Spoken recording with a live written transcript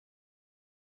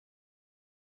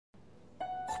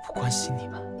我不关心你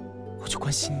们，我就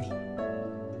关心你。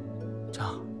这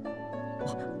样，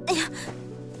哎呀，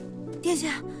殿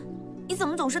下，你怎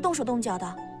么总是动手动脚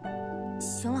的？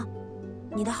行了，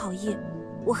你的好意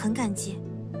我很感激，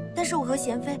但是我和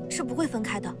贤妃是不会分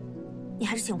开的，你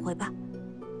还是请回吧。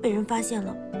被人发现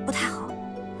了不太好。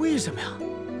为什么呀？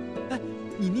哎，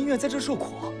你宁愿在这受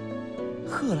苦？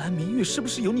贺兰茗玉是不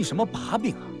是有你什么把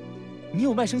柄啊？你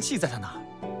有卖身契在他那儿？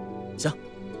行，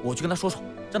我去跟他说说，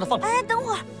让他放开。哎，等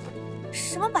会儿，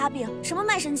什么把柄？什么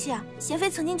卖身契啊？贤妃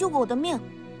曾经救过我的命，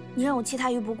你让我弃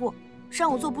她于不顾，是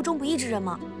让我做不忠不义之人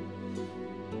吗？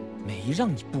没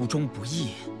让你不忠不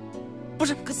义，不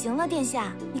是？可行了，殿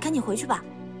下，你赶紧回去吧。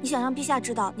你想让陛下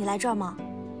知道你来这儿吗？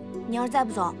你要是再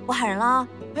不走，我喊人了啊！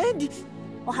哎，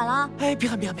我喊了。哎，别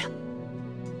喊，别喊，别喊，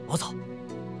我走。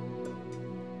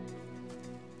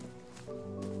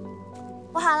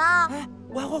我喊了。哎，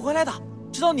我还会回来的，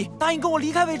直到你答应跟我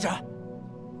离开为止。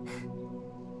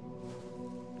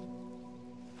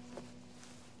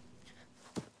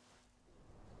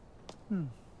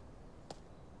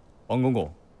王公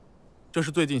公，这是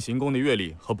最近行宫的月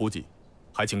例和补给，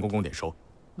还请公公点收。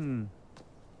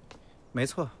没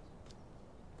错。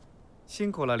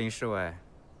辛苦了，林侍卫。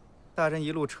大人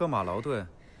一路车马劳顿，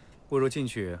不如进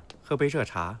去喝杯热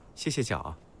茶，歇歇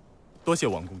脚。多谢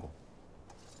王公公。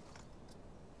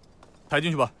抬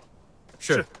进去吧。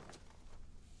是。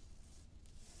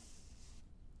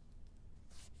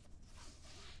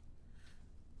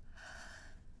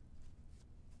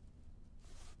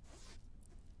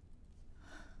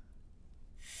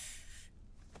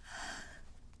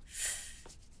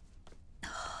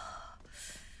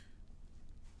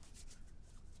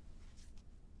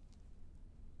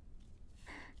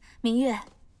明月，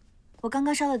我刚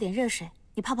刚烧了点热水，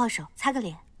你泡泡手，擦个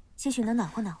脸，兴许能暖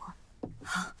和暖和。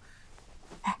好。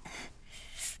来，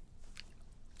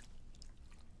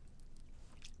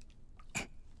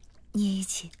你也一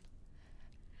起。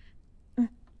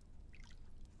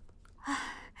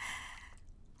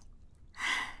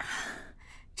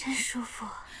真舒服，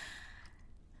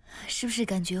是不是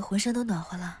感觉浑身都暖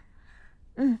和了？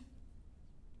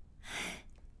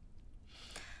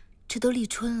这都立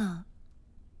春了，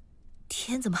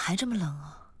天怎么还这么冷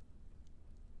啊？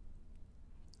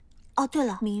哦，对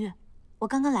了，明月，我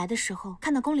刚刚来的时候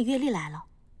看到宫里乐丽来了，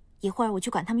一会儿我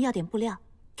去管他们要点布料，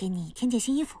给你添件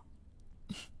新衣服。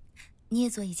你也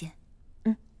做一件。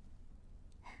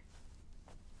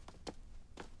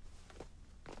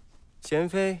贤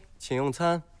妃，请用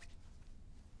餐。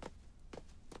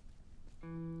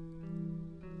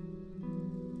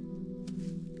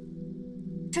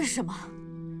这是什么？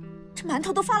这馒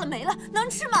头都发了霉了，能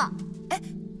吃吗？哎，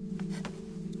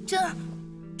真儿，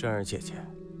真儿姐姐，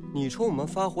你冲我们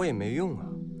发火也没用啊，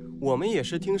我们也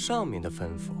是听上面的吩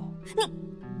咐。你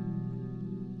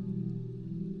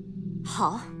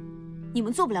好，你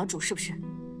们做不了主是不是？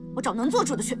我找能做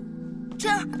主的去。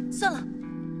真儿，算了。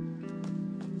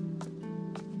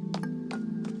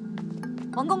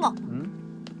王公公，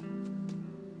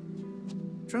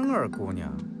真儿姑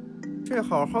娘，这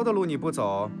好好的路你不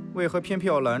走，为何偏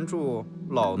偏要拦住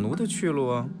老奴的去路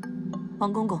啊？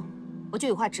王公公，我就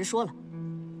有话直说了，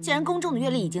既然宫中的月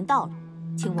例已经到了，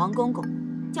请王公公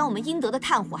将我们应得的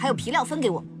炭火还有皮料分给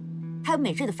我们，还有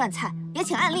每日的饭菜也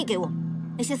请按例给我们，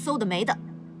那些馊的没的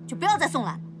就不要再送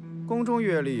来了。宫中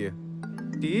月例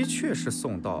的确是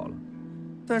送到了，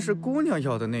但是姑娘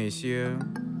要的那些，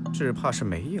只怕是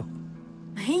没有。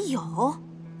没有？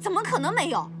怎么可能没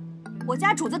有？我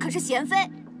家主子可是贤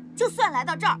妃，就算来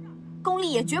到这儿，宫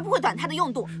里也绝不会短她的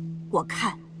用度。我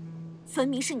看，分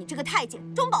明是你这个太监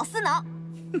中饱私囊。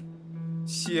哼，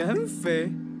贤妃，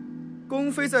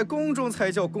宫妃在宫中才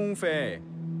叫宫妃，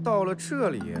到了这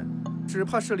里，只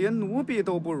怕是连奴婢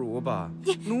都不如吧？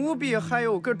奴婢还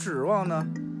有个指望呢。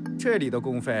这里的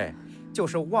宫妃，就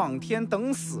是望天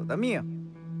等死的命。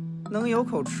能有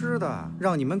口吃的，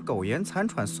让你们苟延残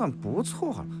喘算不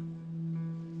错了。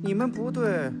你们不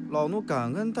对老奴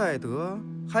感恩戴德，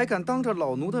还敢当着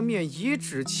老奴的面颐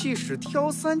指气使、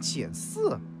挑三拣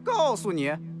四。告诉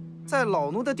你，在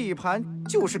老奴的地盘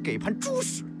就是给盘猪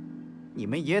屎，你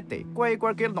们也得乖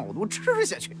乖给老奴吃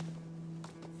下去。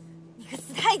你个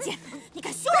死太监，你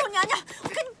敢羞辱娘娘，我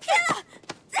跟你拼了！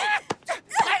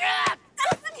来人，打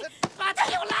死你！把他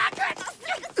给我拉开！打死你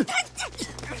个死太监！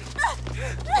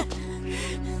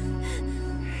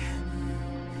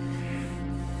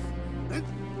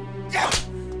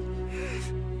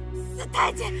死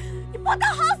太监，你不得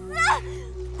好死！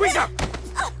跪下！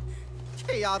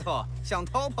这丫头想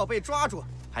逃跑被抓住，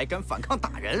还敢反抗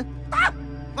打人？打！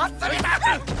往死里打！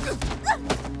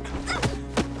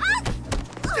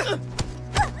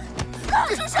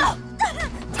住手！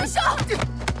住手！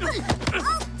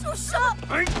住手！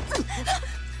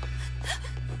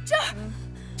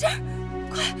这儿，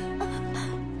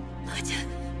快去！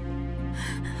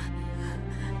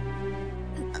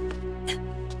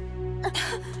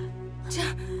这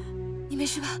儿，你没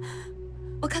事吧？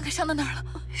我看看伤到哪儿了。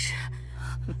是。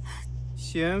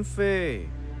贤妃，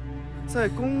在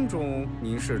宫中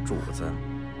您是主子，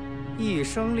一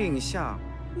声令下，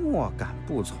莫敢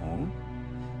不从。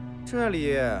这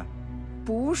里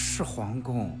不是皇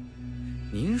宫，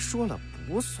您说了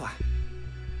不算。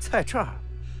在这儿，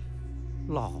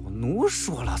老奴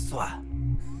说了算。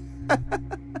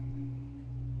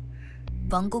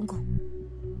王公公，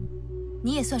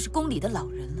你也算是宫里的老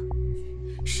人了。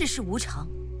世事无常，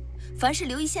凡是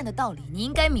留一线的道理，你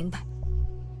应该明白。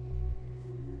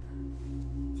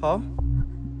好，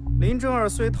林正儿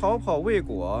虽逃跑未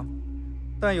果，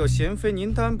但有贤妃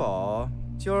您担保，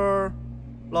今儿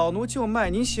老奴就卖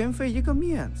您贤妃一个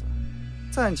面子，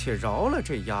暂且饶了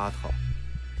这丫头。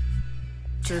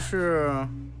只是，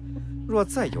若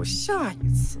再有下一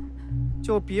次，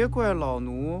就别怪老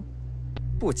奴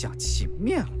不讲情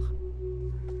面了。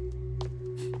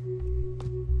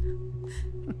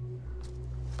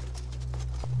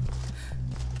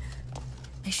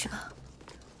没事吧？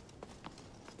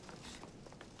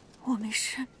我没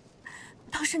事，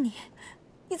倒是你，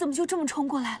你怎么就这么冲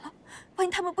过来了？万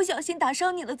一他们不小心打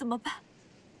伤你了怎么办？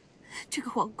这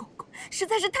个王公公实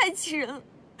在是太气人了，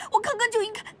我刚刚就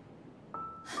应该。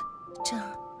真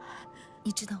儿，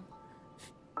你知道吗？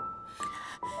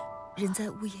人在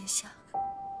屋檐下，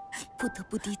不得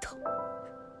不低头。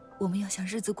我们要想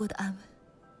日子过得安稳，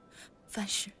凡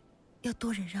事要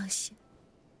多忍让些。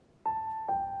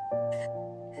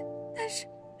但是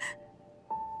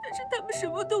他们什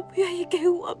么都不愿意给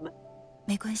我们。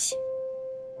没关系，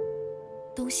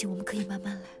东西我们可以慢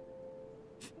慢来，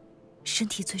身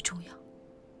体最重要。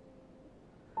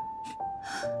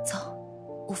走，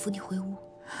我扶你回屋。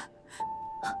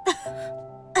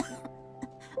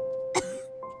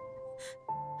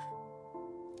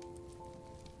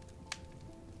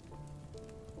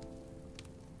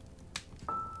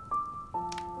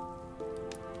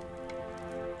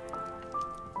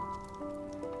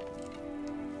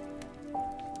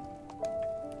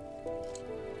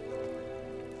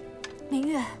明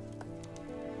月，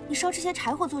你烧这些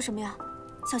柴火做什么呀？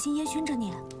小心烟熏着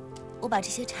你。我把这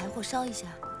些柴火烧一下，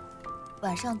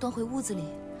晚上端回屋子里，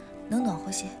能暖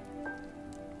和些。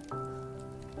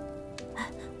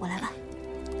我来吧，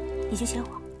你去切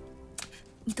火。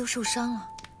你都受伤了，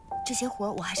这些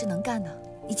活我还是能干的。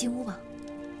你进屋吧。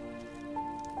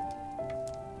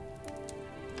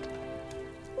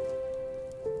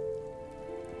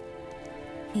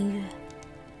明月，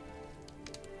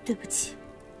对不起，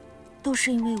都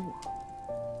是因为我，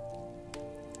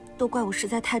都怪我实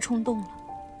在太冲动了。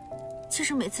其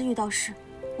实每次遇到事，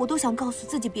我都想告诉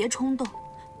自己别冲动，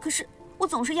可是我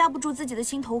总是压不住自己的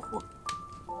心头火，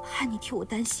害你替我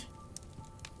担心。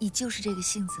你就是这个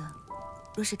性子，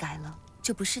若是改了，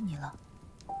就不是你了。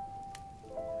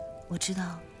我知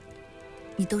道，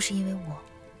你都是因为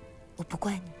我不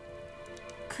怪你。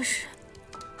可是，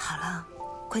好了，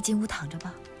快进屋躺着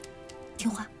吧，听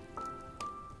话。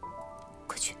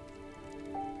快去。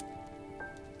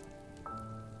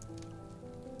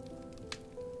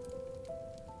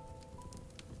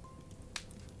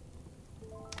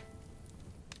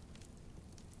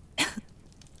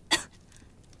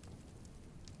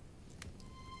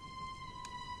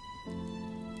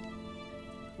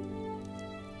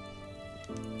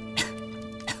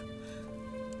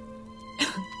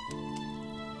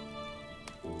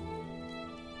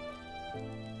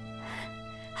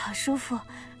好舒服，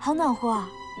好暖和啊！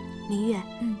明月，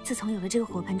自从有了这个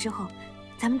火盆之后，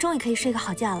咱们终于可以睡个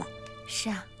好觉了。是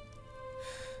啊，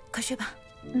快睡吧。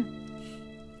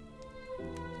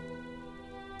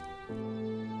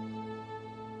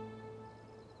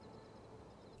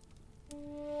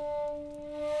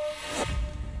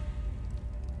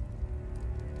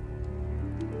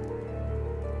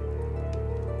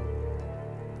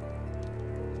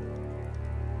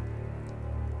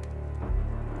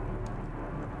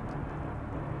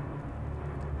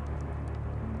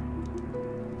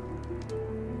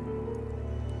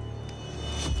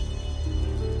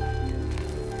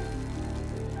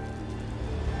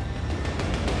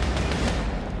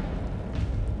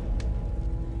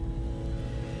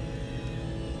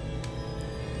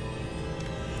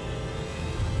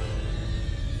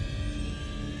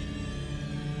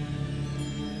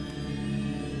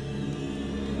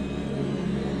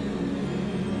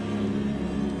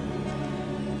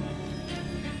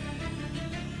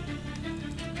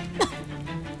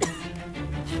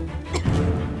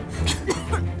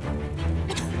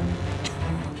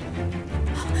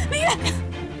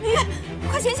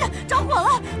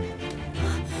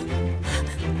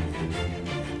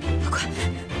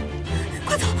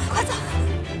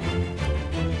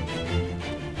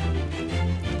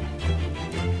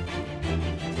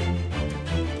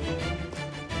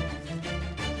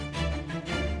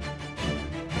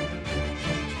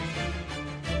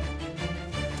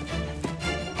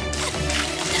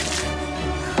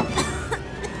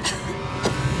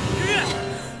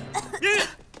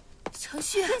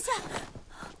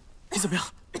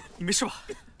没事吧？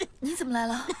你怎么来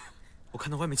了？我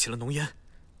看到外面起了浓烟，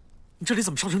你这里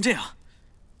怎么烧成这样？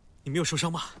你没有受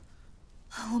伤吧？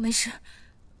我没事，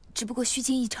只不过虚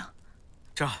惊一场。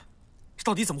这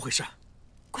到底怎么回事？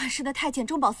管事的太监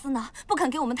中饱私囊，不肯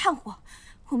给我们炭火，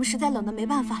我们实在冷得没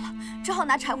办法了，只好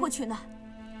拿柴火取暖。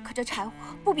可这柴火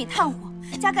不比炭火，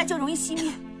加盖就容易熄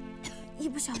灭，一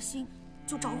不小心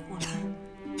就着火了。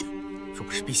若不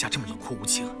是陛下这么冷酷无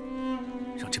情，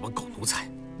让这帮狗奴才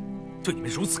对你们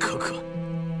如此苛刻，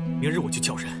明日我就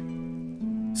叫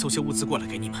人搜些物资过来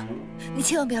给你们。你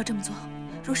千万不要这么做，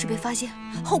若是被发现，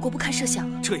后果不堪设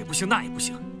想。这也不行，那也不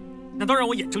行，难道让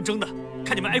我眼睁睁的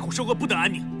看你们挨苦受饿不得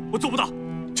安宁？我做不到。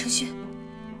承旭，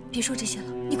别说这些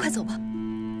了，你快走吧。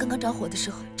刚刚着火的时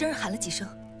候，真是喊了几声，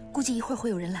估计一会儿会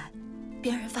有人来，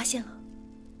别让人发现了。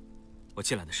我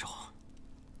进来的时候，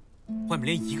外面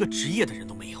连一个职业的人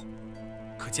都没有，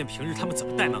可见平日他们怎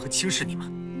么怠慢和轻视你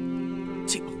们。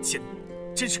这帮奸奴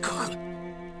真是可恨。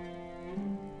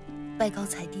拜高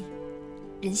踩低，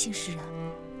人性使然。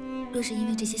若是因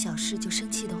为这些小事就生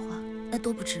气的话，那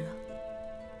多不值啊。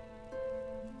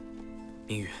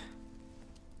明宇，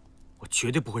我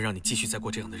绝对不会让你继续再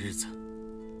过这样的日子。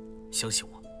相信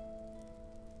我，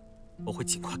我会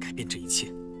尽快改变这一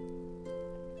切。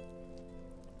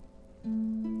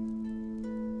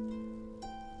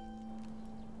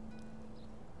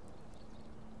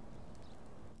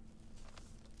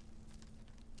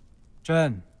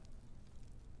朕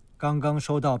刚刚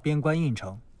收到边关应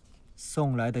城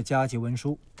送来的加急文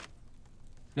书，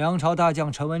梁朝大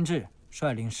将承文志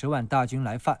率领10万大军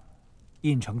来犯，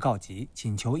应城告急，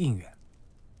请求应援。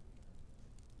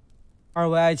二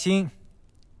位爱卿，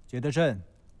觉得朕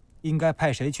应该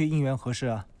派谁去应援合适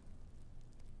啊？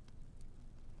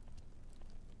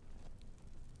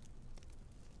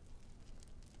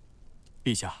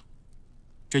陛下，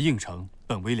这应城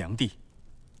本为良地，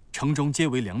城中皆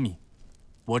为良民，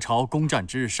我朝攻占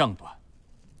之日尚短，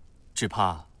只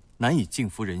怕难以静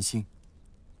服人心。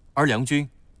而梁军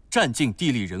占尽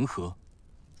地利人和，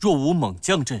若无猛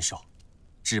将镇守，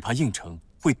只怕应城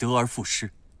会得而复失。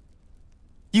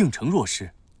应城若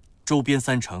失，周边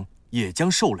3城也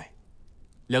将受累，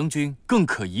梁军更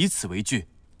可以此为据，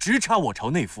直插我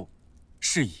朝内附，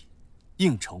是以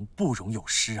应城不容有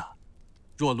失啊。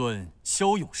若论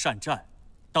骁勇善战，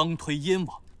当推燕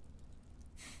王。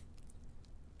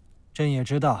朕也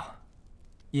知道，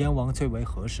燕王最为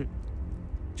合适。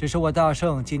只是我大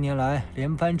圣近年来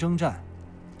连番征战，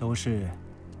都是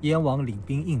燕王领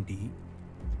兵应敌，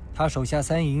他手下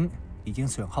3营已经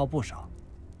损耗不少。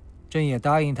朕也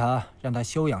答应他，让他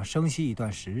休养生息一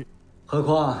段时日。何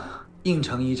况应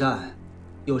城一战，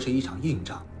又是一场硬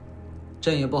仗，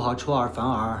朕也不好出尔反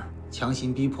尔，强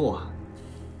行逼迫啊。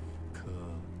可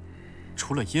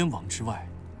除了燕王之外，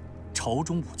朝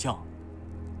中武将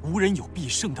无人有必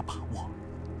胜的把握。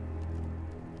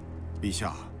陛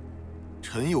下，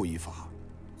臣有一法，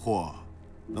或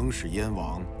能使燕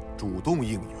王主动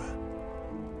应援。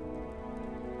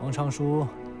王尚书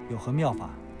有何妙法？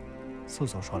速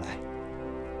速说来。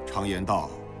常言道，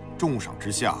重赏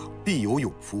之下必有勇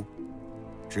夫。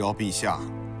只要陛下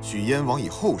许燕王以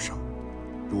后赏，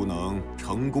如能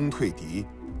成功退敌，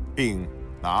并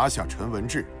拿下陈文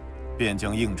志，便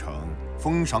将应城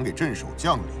封赏给镇守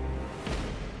将领。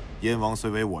燕王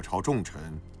虽为我朝重臣，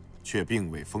却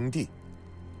并未封地。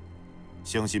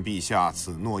相信陛下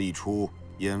此诺一出，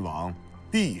燕王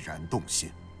必然动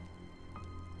心。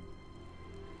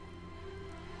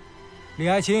李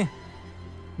爱卿，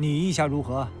你意下如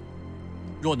何？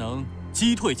若能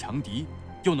击退强敌，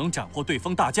又能斩获对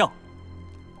方大将，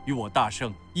与我大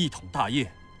圣一统大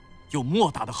业，有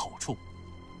莫大的好处。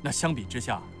那相比之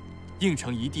下，应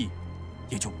城一地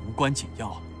也就无关紧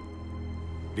要。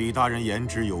李大人言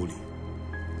之有理，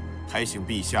还请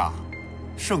陛下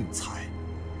圣裁。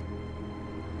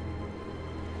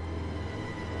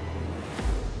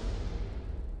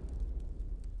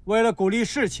为了鼓励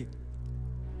士气，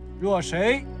若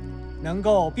谁能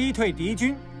够逼退敌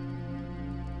军，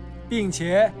并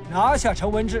且拿下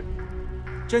陈文志，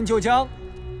朕就将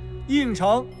应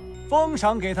城封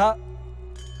赏给他。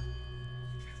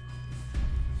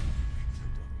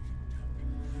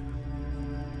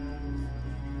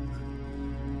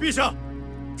陛下，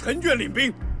臣愿领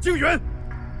兵救援。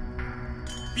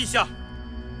陛下，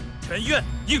臣愿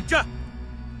应战。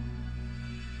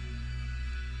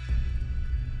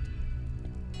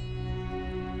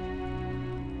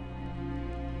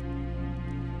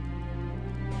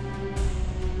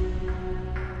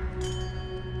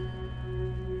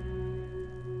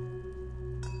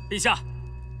陛下，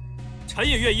臣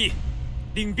也愿意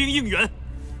领兵应援。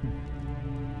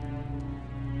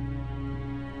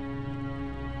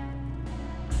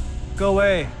各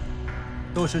位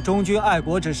都是忠君爱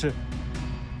国之士，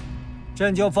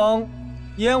朕就封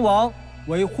燕王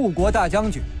为护国大将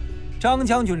军，张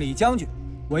将军、李将军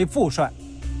为副帅。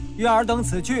愿尔等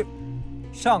此去，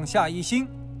上下一心，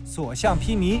所向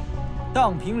披靡，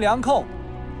荡平良寇，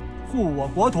护我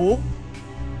国土。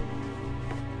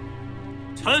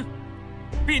臣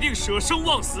必定舍生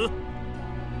忘死，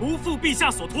不负陛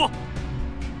下所托。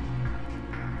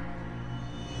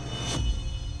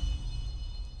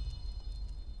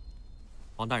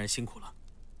王大人辛苦了。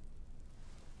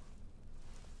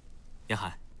严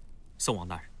海，送王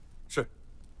大人。是，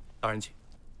大人请。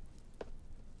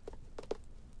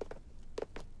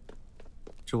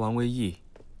这王维义，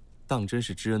当真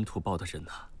是知恩图报的人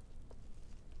呐。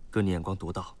哥，你眼光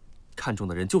独到，看中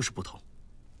的人就是不同。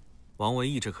王维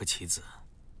义这颗棋子，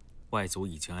外族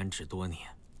已经安置多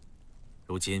年，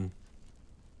如今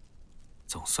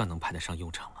总算能派得上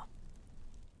用场了。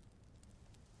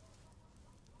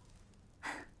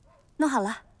弄好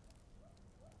了。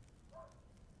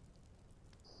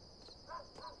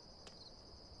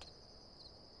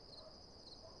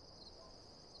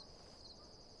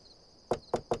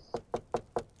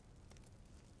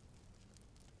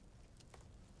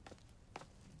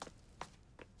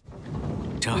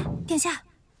晨儿，殿下。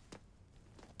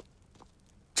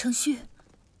程旭，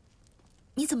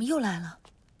你怎么又来了？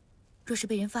若是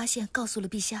被人发现，告诉了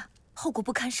陛下，后果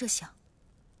不堪设想。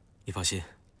你放心，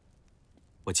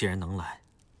我既然能来，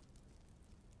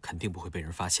肯定不会被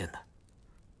人发现的。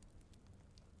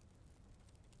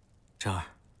晨儿，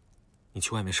你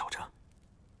去外面守着，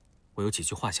我有几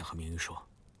句话想和明玉说。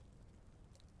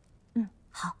嗯，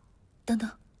好。等等。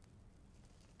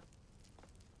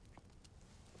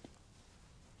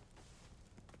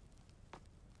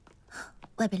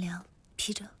外边凉，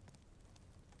披着。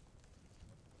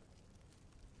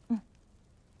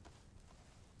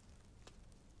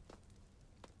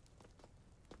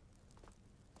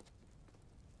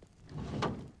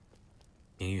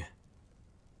明月，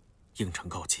应承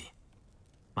告急，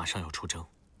马上要出征。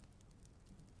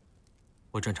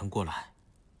我专程过来，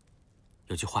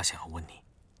有句话想要问你。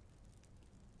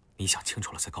你想清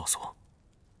楚了再告诉我。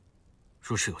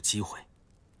若是有机会，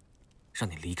让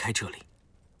你离开这里，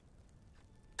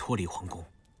脱离皇宫，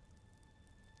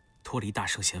脱离大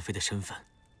圣贤妃的身份，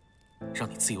让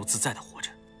你自由自在的活着，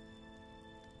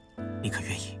你可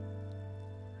愿意？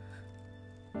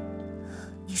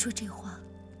你说这话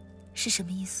是什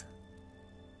么意思？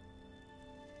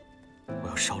我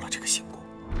要烧了这个行宫。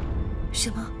什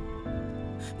么？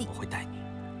我会带你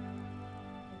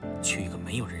去一个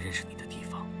没有人认识你的地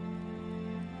方，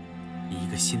以一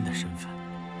个新的身份，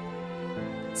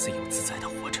自由自在的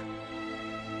活着。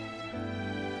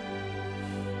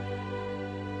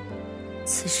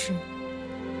此事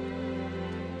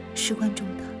事关重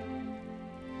大，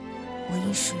我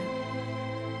一时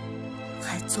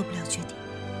还做不了决定。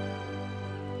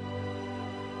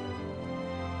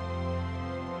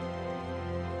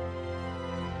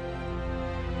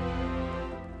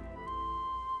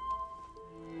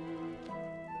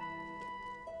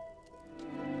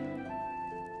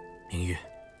明玉，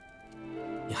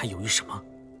你还犹豫什么？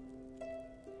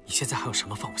你现在还有什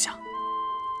么放不下？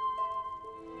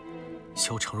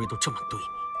萧承睿都这么对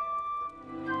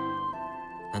你，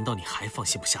难道你还放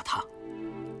心不下他？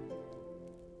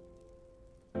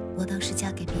我当时嫁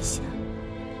给陛下，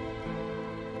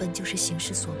本就是形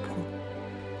势所迫。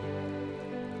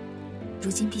如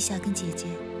今陛下跟姐姐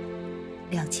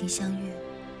两情相悦，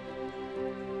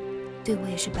对我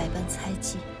也是百般猜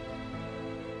忌，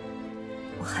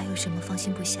我还有什么放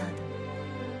心不下的？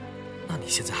那你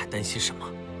现在还担心什么？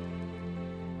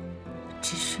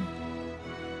只是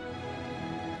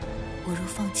我若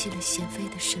放弃了贤妃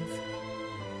的身份，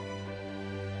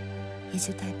也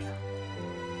就代表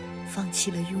放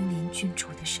弃了雍林郡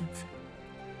主的身份。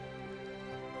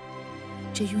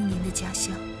这雍林的家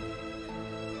乡，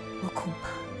我恐怕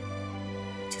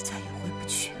就再也回不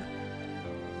去了。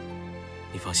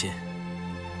你放心，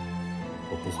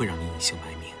我不会让你隐姓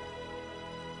埋名，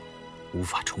无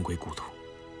法重归故土。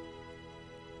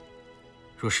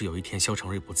若是有一天萧承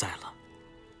睿不在了，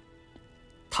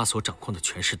他所掌控的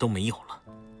权势都没有了，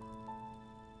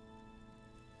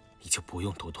你就不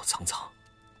用躲躲藏藏。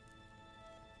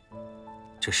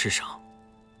这世上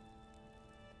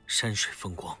山水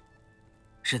风光，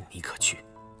任你可去。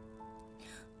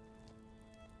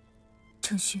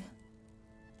程旭，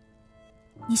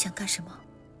你想干什么？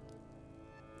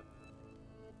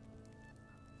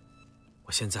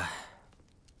我现在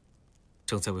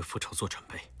正在为复仇做准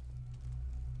备。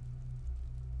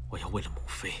我要为了母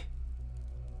妃，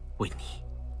为你，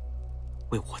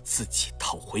为我自己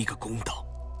讨回一个公道。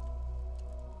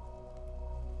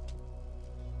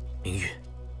明玉，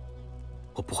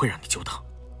我不会让你久等，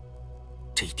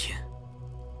这一天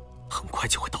很快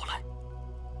就会到来。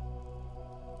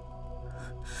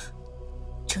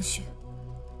承煦，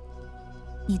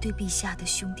你对陛下的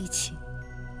兄弟情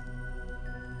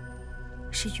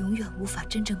是永远无法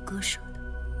真正割舍的，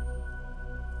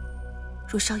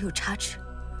若稍有差池，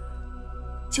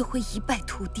就会一败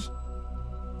涂地。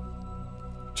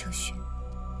承煦，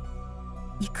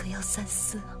你可要三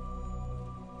思啊！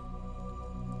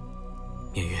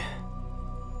明玉，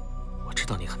我知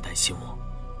道你很担心我，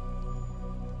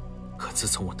可自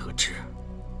从我得知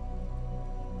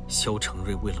萧承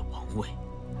睿为了王位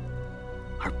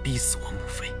而逼死我母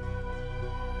妃，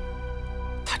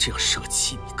他这样舍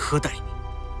弃你、苛待你，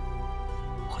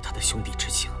和他的兄弟之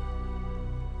情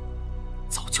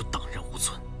早就荡然无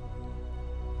存。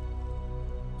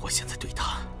我现在对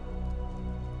他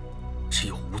只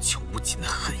有无穷无尽的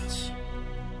恨意。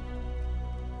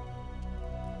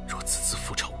若此次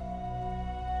复仇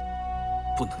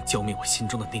不能浇灭我心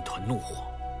中的那团怒火，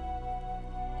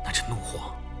那这怒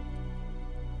火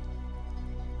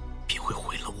便会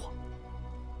毁了我。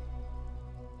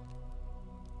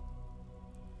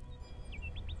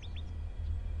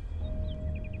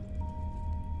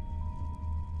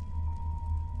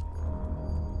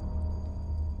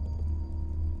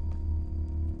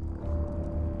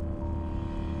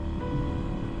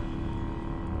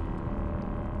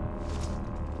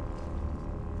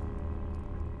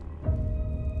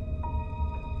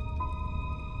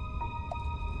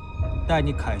待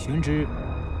你凯旋之日，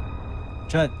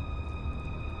朕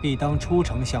必当出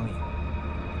城相迎。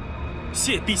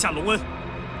谢陛下隆恩，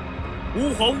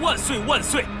吾皇万岁万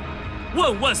岁，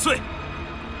万万岁！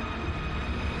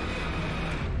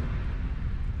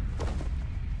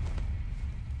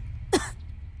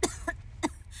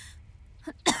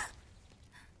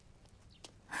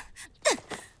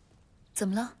怎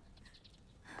么了？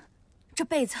这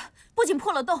被子不仅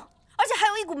破了洞，而且还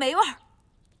有一股霉味儿。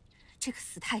这个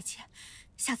死太监，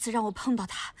下次让我碰到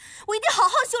他，我一定好好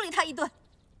修理他一顿。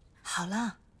好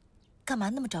了，干嘛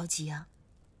那么着急啊？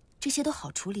这些都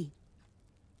好处理，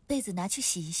被子拿去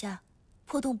洗一下，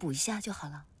破洞补一下就好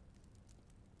了。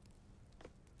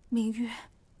明玉，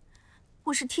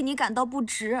我是替你感到不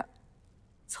值。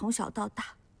从小到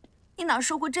大，你哪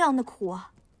受过这样的苦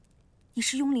啊？你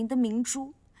是雍林的明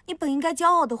珠，你本应该骄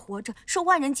傲的活着，受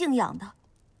万人敬仰的，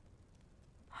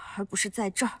而不是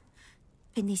在这儿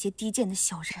被那些低贱的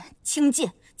小人轻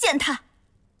贱践踏。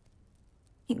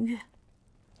明月，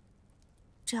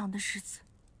这样的日子，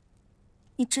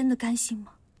你真的甘心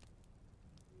吗？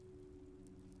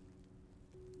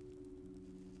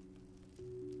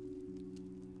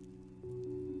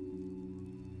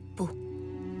不，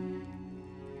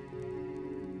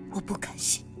我不甘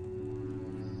心。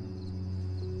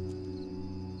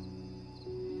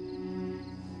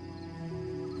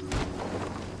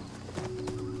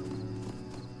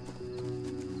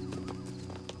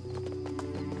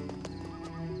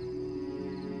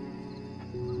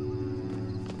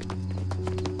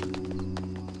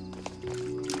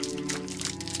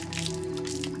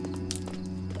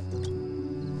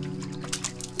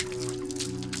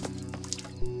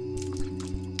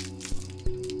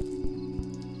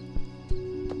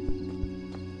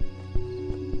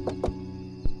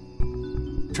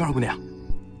这二姑娘，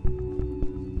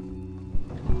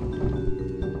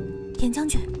严将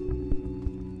军，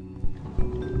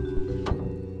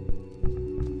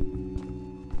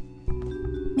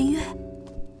明月，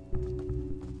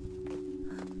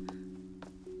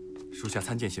属下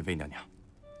参见贤妃娘娘。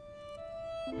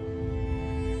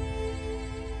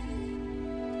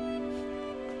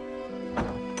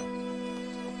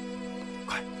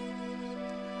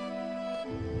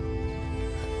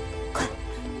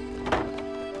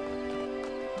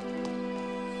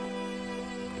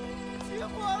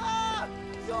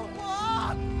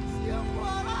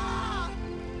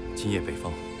今夜北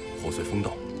方火随风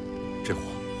动，这火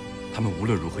他们无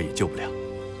论如何也救不了。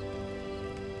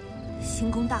行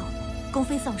宫大火，宫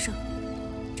妃丧生，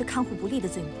这看护不力的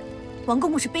罪名，王公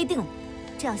公是背定了。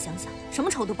这样想想，什么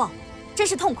仇都报了，真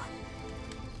是痛快。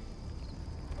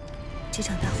这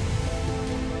场大火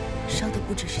烧的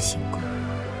不只是行宫，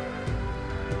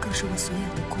更是我所有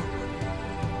的过往。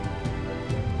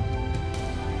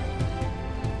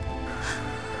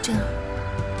珍儿，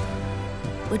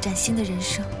我崭新的人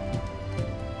生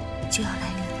就要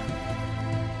来临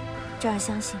了。珍儿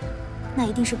相信，那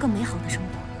一定是更美好的生活。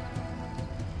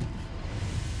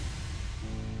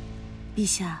陛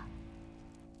下，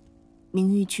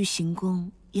明玉去行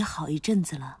宫也好一阵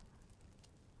子了，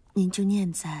您就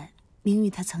念在明玉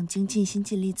她曾经尽心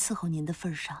尽力伺候您的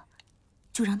份上，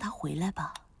就让她回来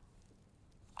吧。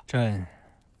朕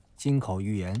金口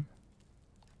玉言，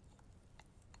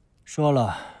说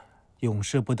了永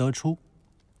世不得出，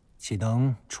岂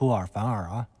能出尔反尔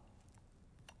啊？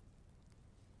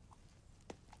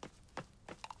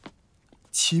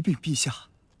启禀陛下，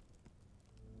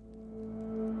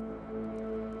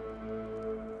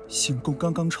行宫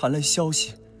刚刚传来消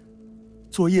息，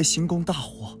昨夜行宫大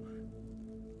火，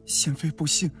贤妃不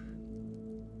幸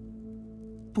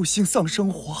丧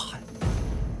生火海。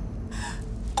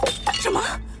什么？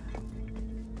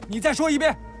你再说一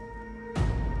遍！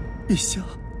陛下，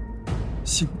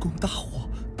行宫大火，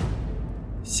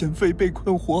贤妃被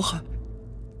困火海，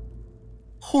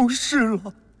后事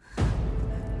了。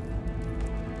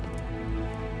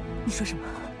你说什么？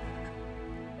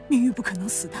明玉不可能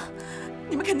死的，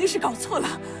你们肯定是搞错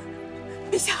了。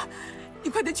陛下，你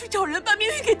快点去找人把明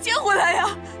玉给接回来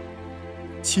呀！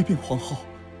启禀皇后，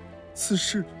此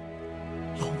事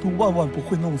老奴万万不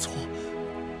会弄错。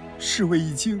侍卫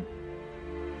已经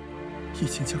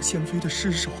将贤妃的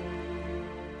尸首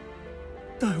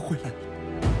带回来了。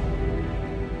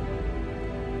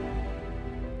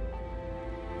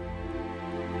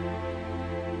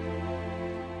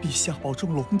陛下保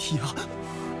重龙体啊！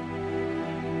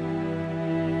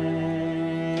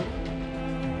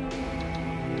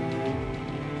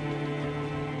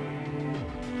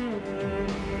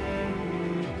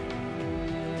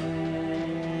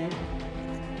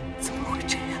怎么会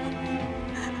这样？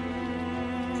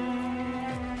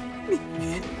明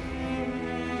玉，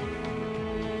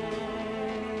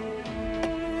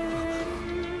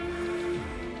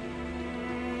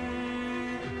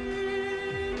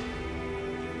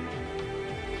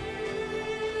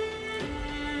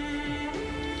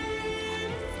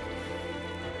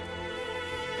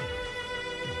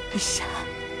陛下，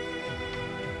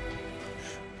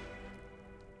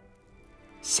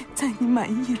现在你满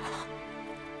意了？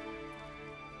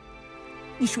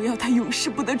你说要他永世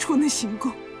不得出那行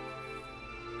宫，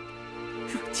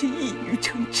如今一语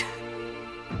成谶。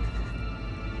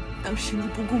当时你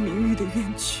不顾明玉的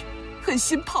冤屈，狠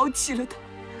心抛弃了他。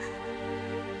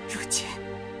如今，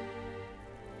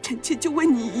臣妾就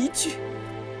问你一句：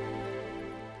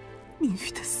明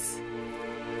玉的死，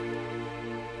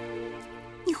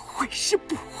你悔是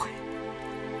不悔？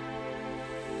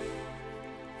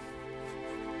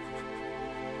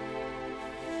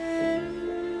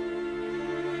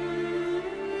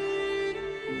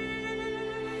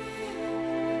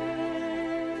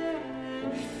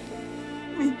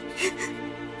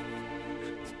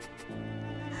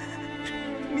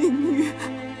明玉，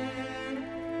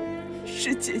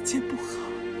是姐姐不好，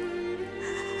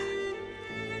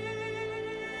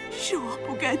是我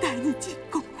不该带你进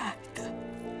宫来的。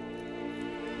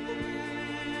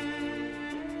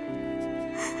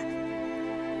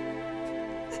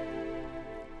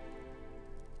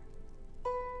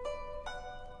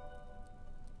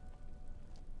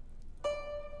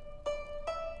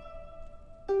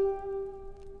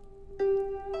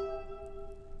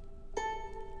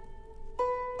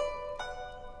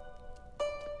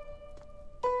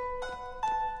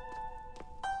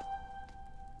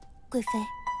贵妃，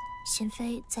贤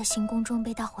妃在行宫中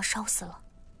被大火烧死了。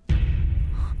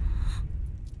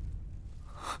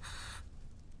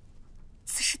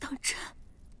此事当真？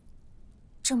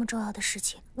这么重要的事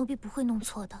情，奴婢不会弄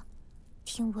错的。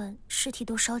听闻尸体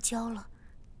都烧焦了，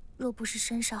若不是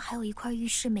身上还有一块玉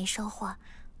饰没烧化，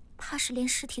怕是连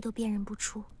尸体都辨认不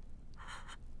出。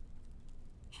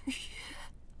明玉，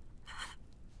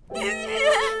贵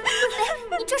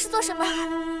妃，你这是做什么？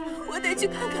我得去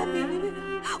看看明玉，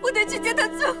我得去见她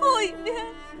最后一面。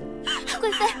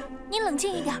贵妃，您冷静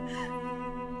一点。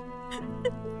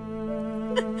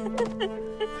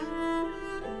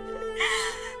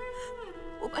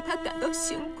我把她赶到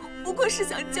行宫，不过是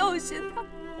想教训她，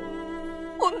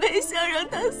我没想让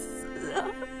她死啊。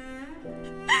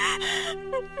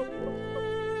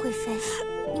贵妃，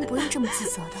您不用这么自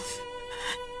责的。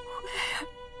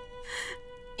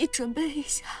你准备一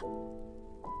下，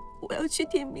我要去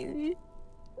替明玉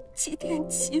祭天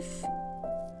祈福，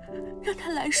让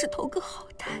她来世投个好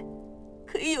胎，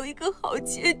可以有一个好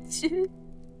结局。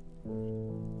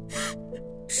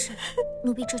是，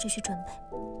奴婢这就去准备。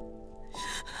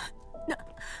那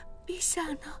陛下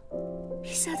呢？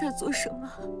陛下在做什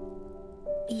么？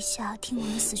陛下听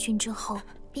闻了死讯之后，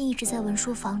便一直在文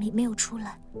书房里没有出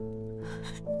来。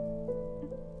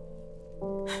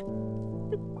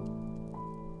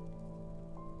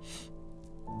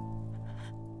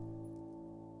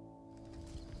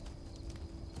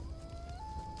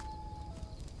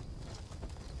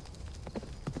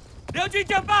梁军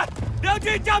战败！梁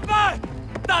军战败！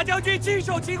大将军亲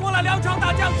手擒获了梁朝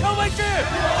大将承煦之。燕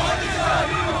王殿下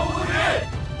英勇无敌，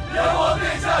燕王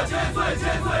殿下千岁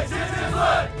千岁千千岁，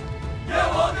燕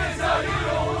王殿下英勇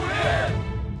无敌。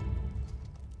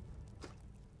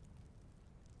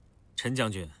陈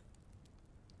将军，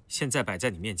现在摆在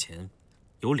你面前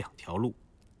有2条路，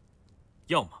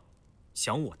要么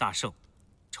降我大圣，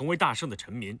成为大圣的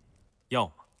臣民，要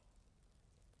么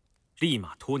立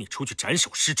马拖你出去斩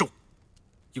首示众，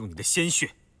用你的鲜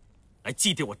血来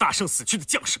祭奠我大圣死去的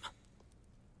将士们。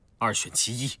2选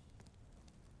其一。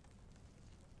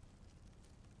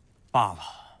罢了，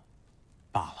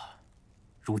罢了。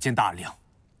如今大梁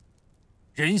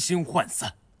人心涣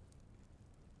散，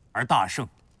而大圣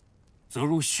则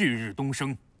如旭日东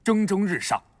升，蒸蒸日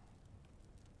上。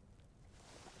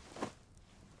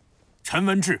陈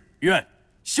文志愿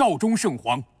效忠圣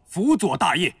皇，辅佐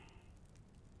大业。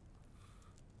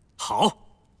好，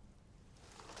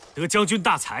得将军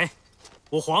大才，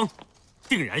我皇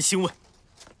定然兴问。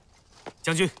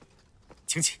将军，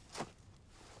请起。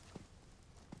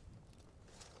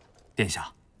殿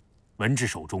下，文治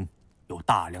手中有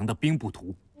大量的兵部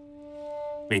图，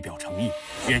为表诚意，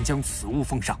愿将此物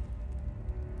奉上。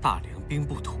大梁兵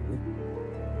部图，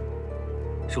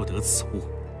若得此物，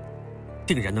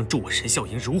定然能助我神啸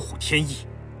营如虎添翼，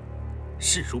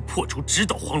势如破竹，直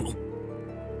捣黄龙。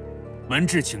文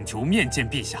治请求面见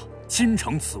陛下，亲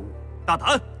呈此物。大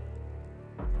胆！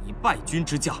你败军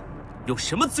之将，有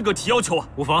什么资格提要求啊？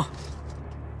无妨，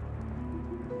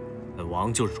本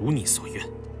王就如你所愿。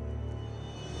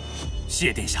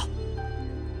谢殿下。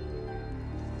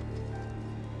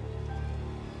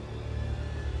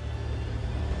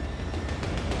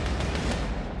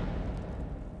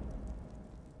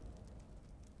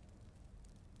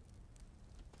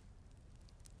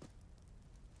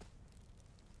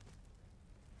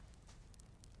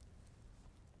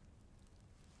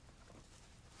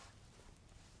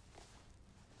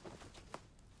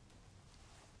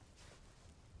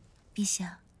陛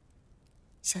下，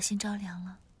小心着凉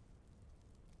了。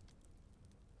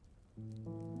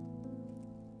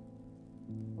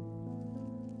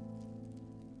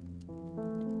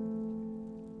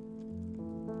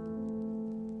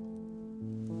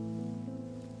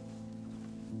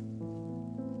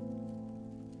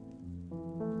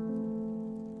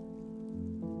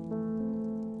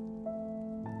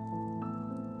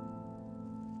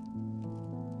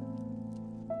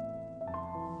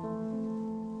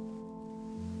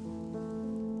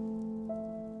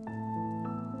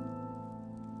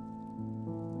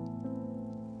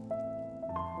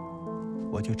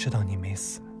我就知道你没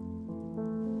死，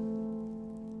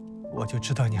我就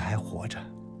知道你还活着，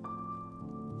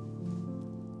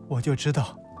我就知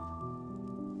道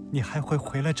你还会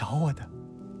回来找我的。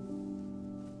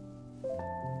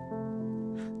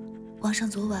皇上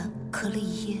昨晚咳了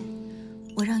一夜，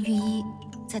我让御医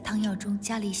在汤药中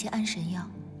加了一些安神药。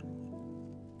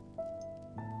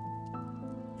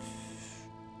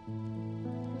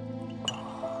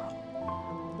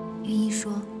御医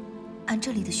说，按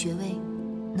这里的穴位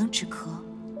能止咳，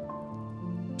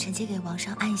臣妾给王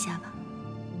上按一下吧。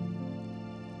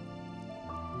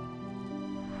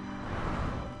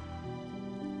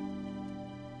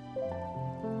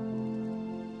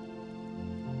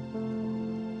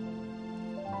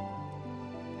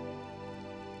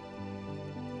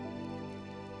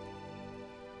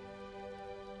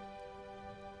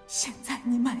现在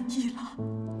你满意了？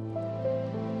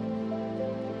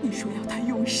你说要他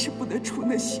永世不得出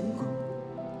那行宫，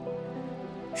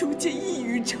如今一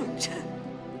语成谶。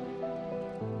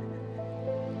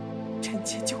臣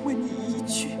妾就问你一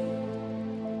句：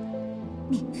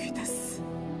明玉的死，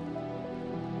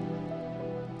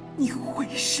你悔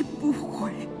是不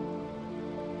悔？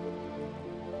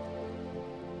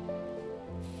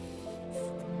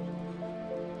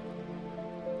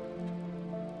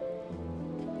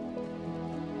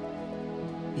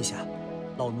陛下，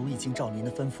老奴已经照您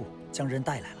的吩咐将人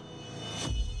带来了。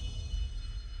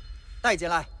带进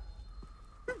来。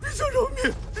陛下饶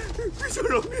命！陛下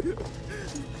饶命！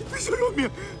陛下饶命！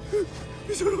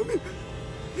陛下饶命！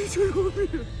陛下饶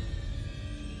命！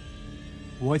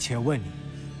我且问你，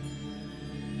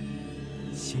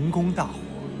行宫大火，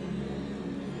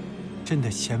朕的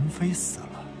贤妃死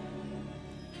了，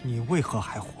你为何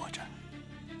还活着？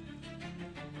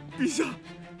陛下，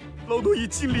老奴已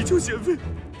尽力救贤妃，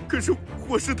可是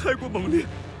火势太过猛烈，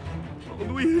老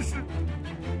奴也是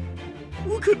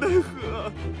无可奈何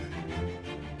啊！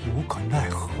无可奈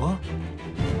何？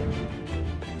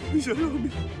陛下饶命！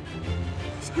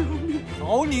陛下饶命！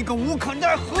好你个无可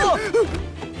奈何！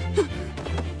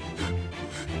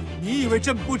你以为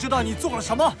朕不知道你做了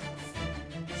什么？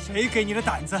谁给你的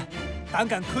胆子，胆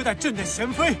敢苛待朕的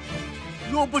贤妃！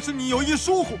若不是你有意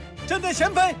疏忽，朕的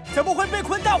贤妃怎么会被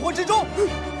困大火之中？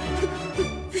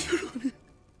陛下饶命！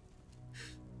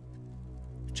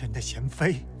朕的贤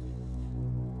妃，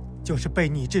就是被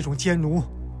你这种奸奴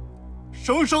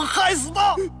生生害死的！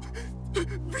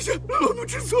陛下，老奴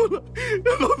知错了，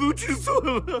老奴知错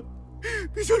了，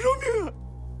陛下饶命啊！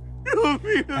饶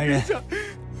命啊！来人，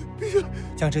陛下，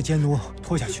将这奸奴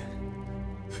拖下去，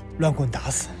乱棍打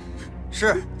死。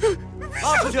是。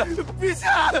拉出去！陛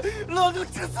下，老奴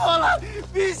知错了，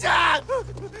陛下，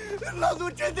老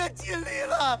奴真的尽力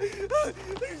了，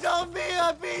饶命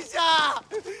啊！陛下，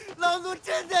老奴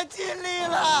真的尽力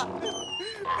了，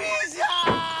陛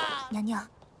下。娘娘，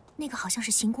那个好像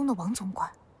是行宫的王总管。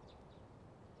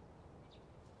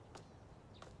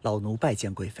老奴拜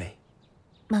见贵妃。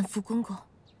满福公公，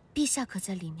陛下可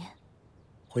在里面？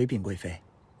回禀贵妃，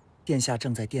殿下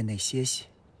正在殿内歇息。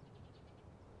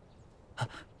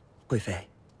贵妃，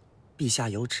陛下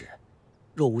有旨，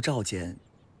若无召见，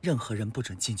任何人不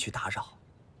准进去打扰。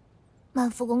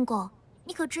满福公公，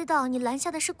你可知道你拦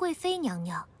下的是贵妃娘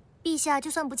娘？陛下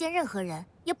就算不见任何人，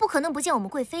也不可能不见我们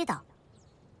贵妃的。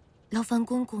劳烦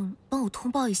公公帮我通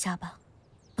报一下吧，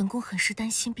本宫很是担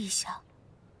心陛下。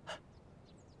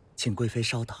请贵妃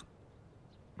稍等。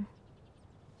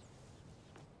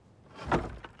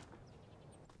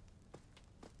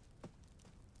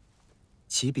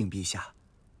启禀陛下，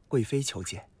贵妃求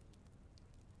见。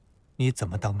你怎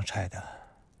么当差的？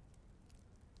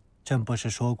朕不是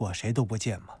说过谁都不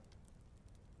见吗？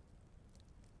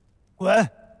滚！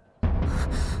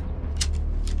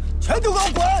全都给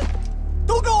我滚！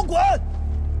都给我滚！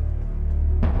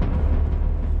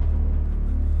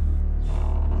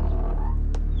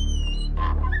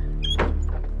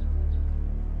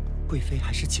贵妃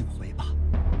还是请回吧。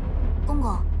公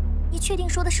公，你确定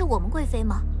说的是我们贵妃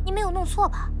吗？你没有弄错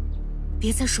吧？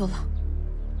别再说了，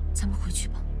咱们回去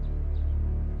吧。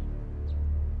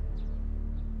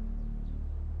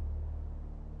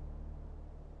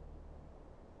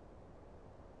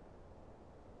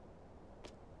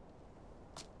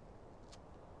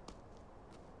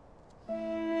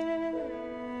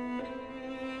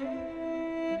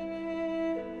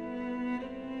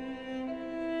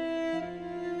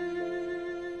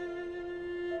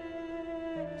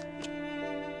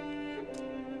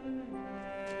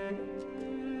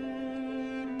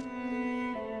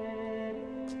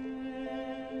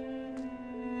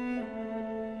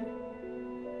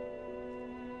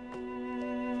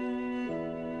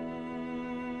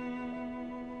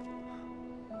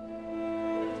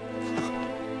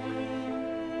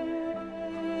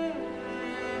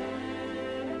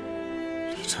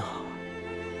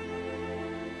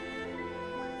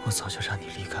我早就让你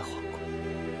离开皇宫，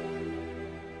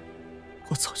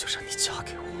我早就让你嫁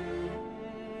给我，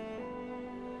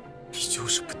你就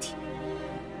是不听。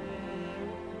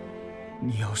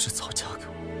你要是早嫁给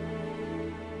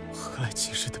我，何来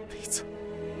今日的悲惨？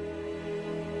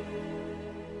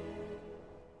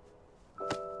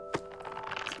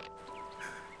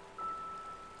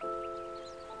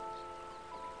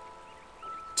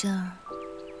真儿，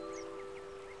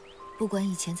不管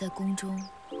以前在宫中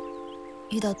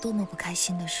遇到多么不开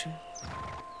心的事，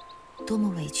多么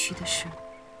委屈的事，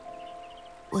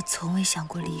我从未想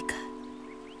过离开，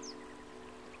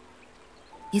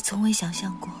也从未想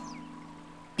象过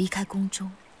离开宫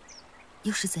中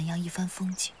又是怎样一番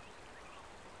风景。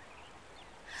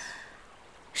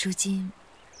如今，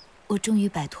我终于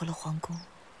摆脱了皇宫，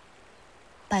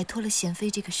摆脱了贤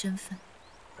妃这个身份，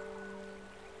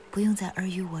不用再尔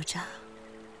虞我诈、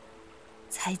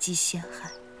猜忌陷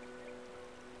害，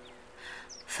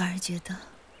反而觉得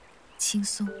轻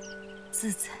松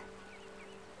自在，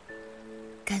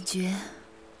感觉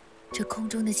这空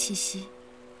中的气息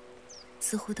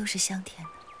似乎都是香甜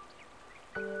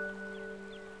的。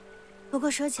不过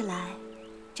说起来，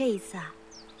这一次啊，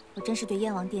我真是对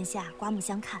燕王殿下刮目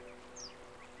相看。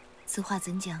此话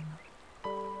怎讲呢？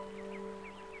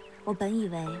我本以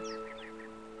为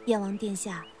燕王殿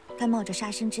下该冒着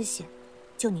杀身之险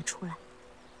救你出来，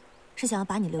是想要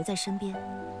把你留在身边，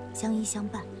相依相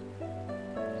伴。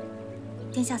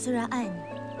殿下虽然爱你，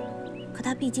可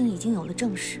他毕竟已经有了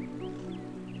正室，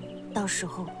到时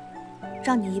候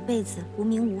让你一辈子无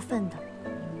名无分的，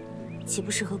岂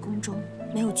不是和宫中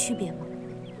没有区别吗？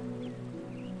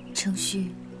程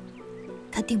旭，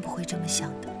他定不会这么想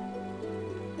的。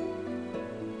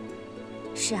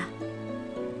是啊，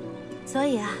所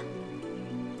以啊，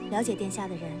了解殿下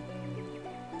的人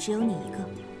只有你一个。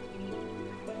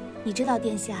你知道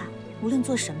殿下无论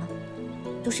做什么，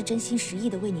都是真心实意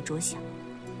的为你着想，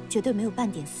绝对没有半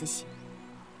点私心。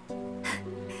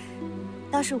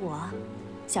倒是我，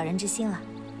小人之心了。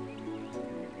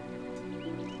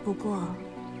不过，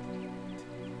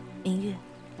明玉，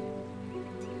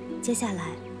接下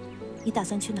来你打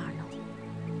算去哪儿呢？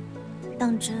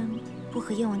当真不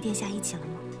和燕王殿下一起了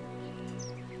吗？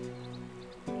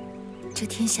这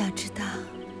天下之大，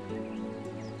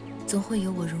总会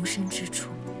有我容身之处。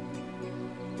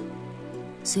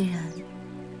虽然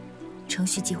程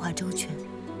序计划周全，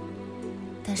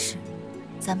但是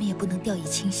咱们也不能掉以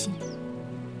轻心。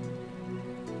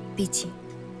毕竟，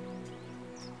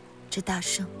这大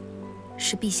胜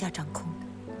是陛下掌控的，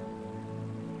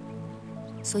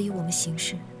所以我们行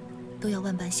事都要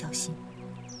万般小心，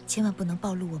千万不能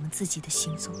暴露我们自己的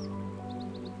行踪。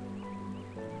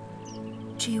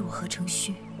至于我和程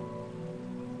序，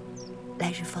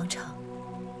来日方长，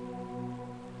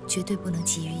绝对不能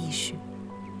急于一时，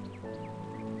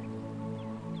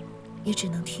也只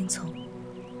能听从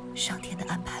上天的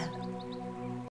安排了。